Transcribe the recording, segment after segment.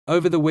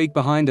Over the week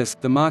behind us,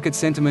 the market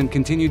sentiment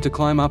continued to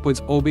climb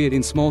upwards, albeit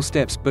in small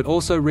steps, but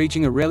also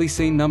reaching a rarely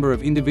seen number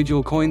of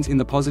individual coins in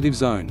the positive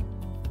zone.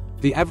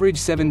 The average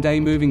 7-day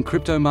moving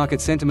crypto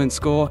market sentiment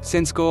score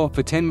 (sentscore)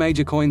 for 10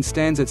 major coins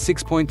stands at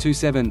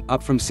 6.27,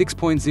 up from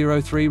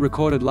 6.03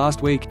 recorded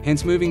last week,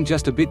 hence moving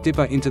just a bit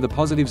deeper into the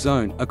positive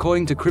zone,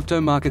 according to crypto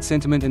market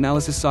sentiment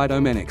analysis site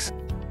Omenics.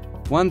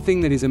 One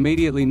thing that is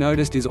immediately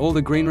noticed is all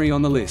the greenery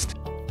on the list.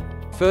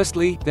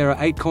 Firstly, there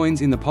are 8 coins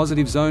in the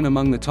positive zone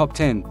among the top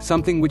 10,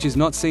 something which is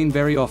not seen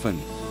very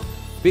often.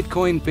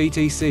 Bitcoin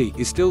 (BTC)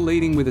 is still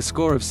leading with a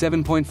score of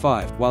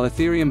 7.5, while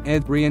Ethereum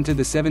 (ETH) re-entered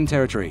the 7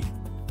 territory.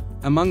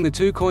 Among the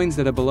 2 coins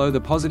that are below the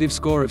positive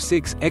score of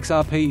 6,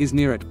 XRP is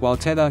near it, while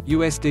Tether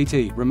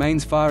 (USDT)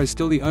 remains far as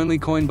still the only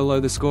coin below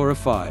the score of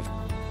 5.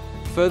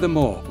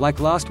 Furthermore, like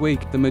last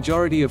week, the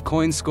majority of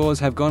coin scores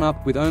have gone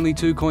up, with only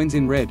 2 coins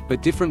in red,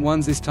 but different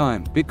ones this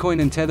time.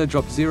 Bitcoin and Tether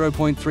dropped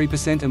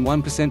 0.3% and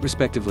 1%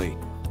 respectively.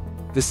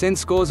 The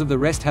sentscores of the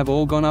rest have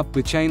all gone up,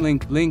 with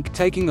ChainLink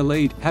taking the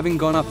lead, having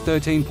gone up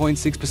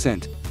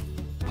 13.6%.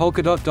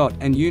 Polkadot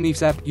and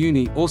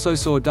UNIwsap also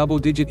saw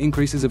double-digit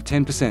increases of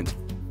 10%.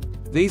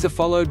 These are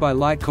followed by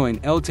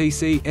litecoin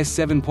 (LTC)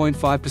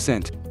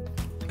 (7.5%).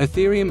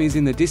 Ethereum is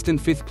in the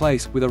distant 5th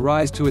place, with a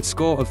rise to its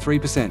score of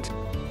 3%.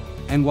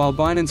 And while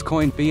Binance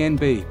coin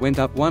 (BNB) went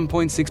up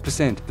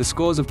 1.6%, the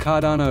scores of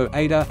Cardano,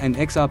 ADA, and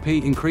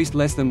XRP increased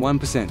less than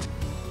 1%.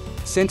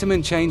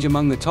 Sentiment change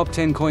among the top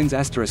 10 coins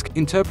 *,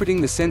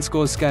 interpreting the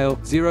sentscore scale,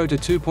 0 to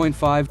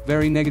 2.5,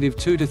 very negative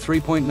 2 to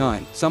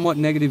 3.9, somewhat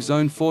negative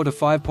zone 4 to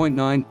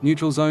 5.9,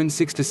 neutral zone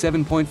 6 to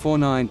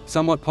 7.49,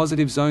 somewhat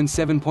positive zone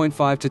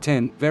 7.5 to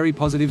 10, very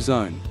positive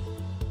zone.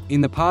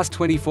 In the past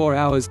 24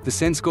 hours, the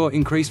sentscore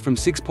increased from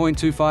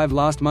 6.25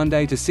 last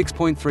Monday to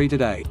 6.3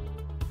 today.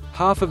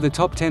 Half of the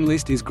top 10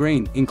 list is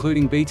green,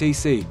 including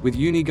BTC, with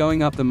Uni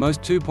going up the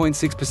most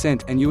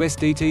 2.6% and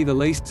USDT the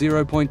least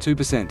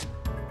 0.2%.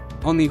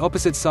 On the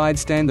opposite side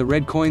stand the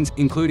red coins,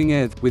 including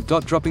ETH, with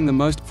DOT dropping the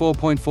most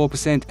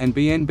 4.4% and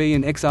BNB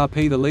and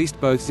XRP the least,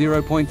 both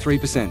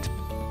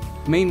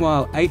 0.3%.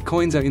 Meanwhile, 8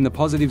 coins are in the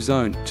positive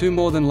zone, 2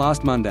 more than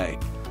last Monday.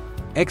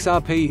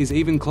 XRP is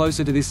even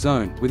closer to this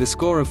zone, with a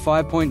score of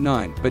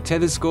 5.9, but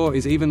Tether's score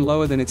is even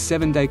lower than its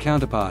 7-day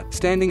counterpart,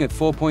 standing at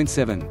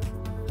 4.7.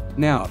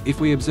 Now,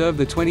 if we observe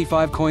the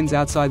 25 coins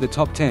outside the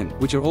top 10,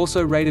 which are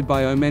also rated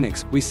by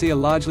Omenics, we see a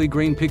largely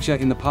green picture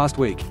in the past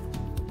week.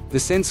 The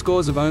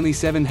sentscores of only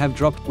 7 have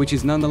dropped, which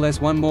is nonetheless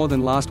 1 more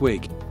than last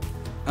week.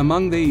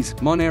 Among these,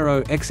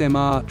 Monero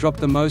 (XMR) dropped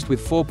the most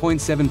with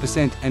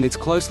 4.7%, and it's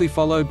closely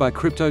followed by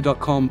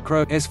Crypto.com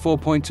 (CRO)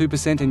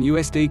 (4.2% and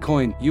USD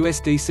Coin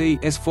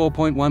 (USDC)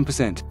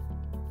 (4.1%).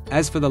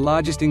 As for the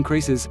largest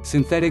increases,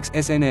 synthetix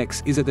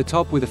 (SNX) is at the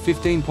top with a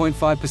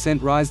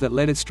 15.5% rise that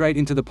led it straight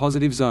into the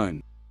positive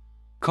zone.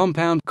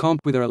 Compound (COMP)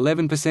 with an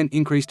 11%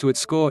 increase to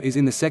its score is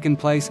in the 2nd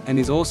place, and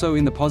is also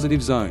in the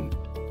positive zone.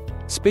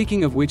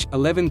 Speaking of which,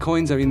 11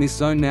 coins are in this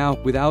zone now,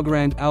 with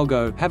algorand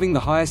 (ALGO) having the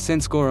highest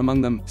sentscore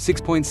among them,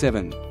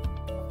 6.7.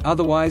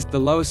 Otherwise, the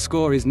lowest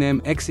score is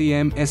NEM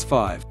 (XEM)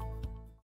 S5.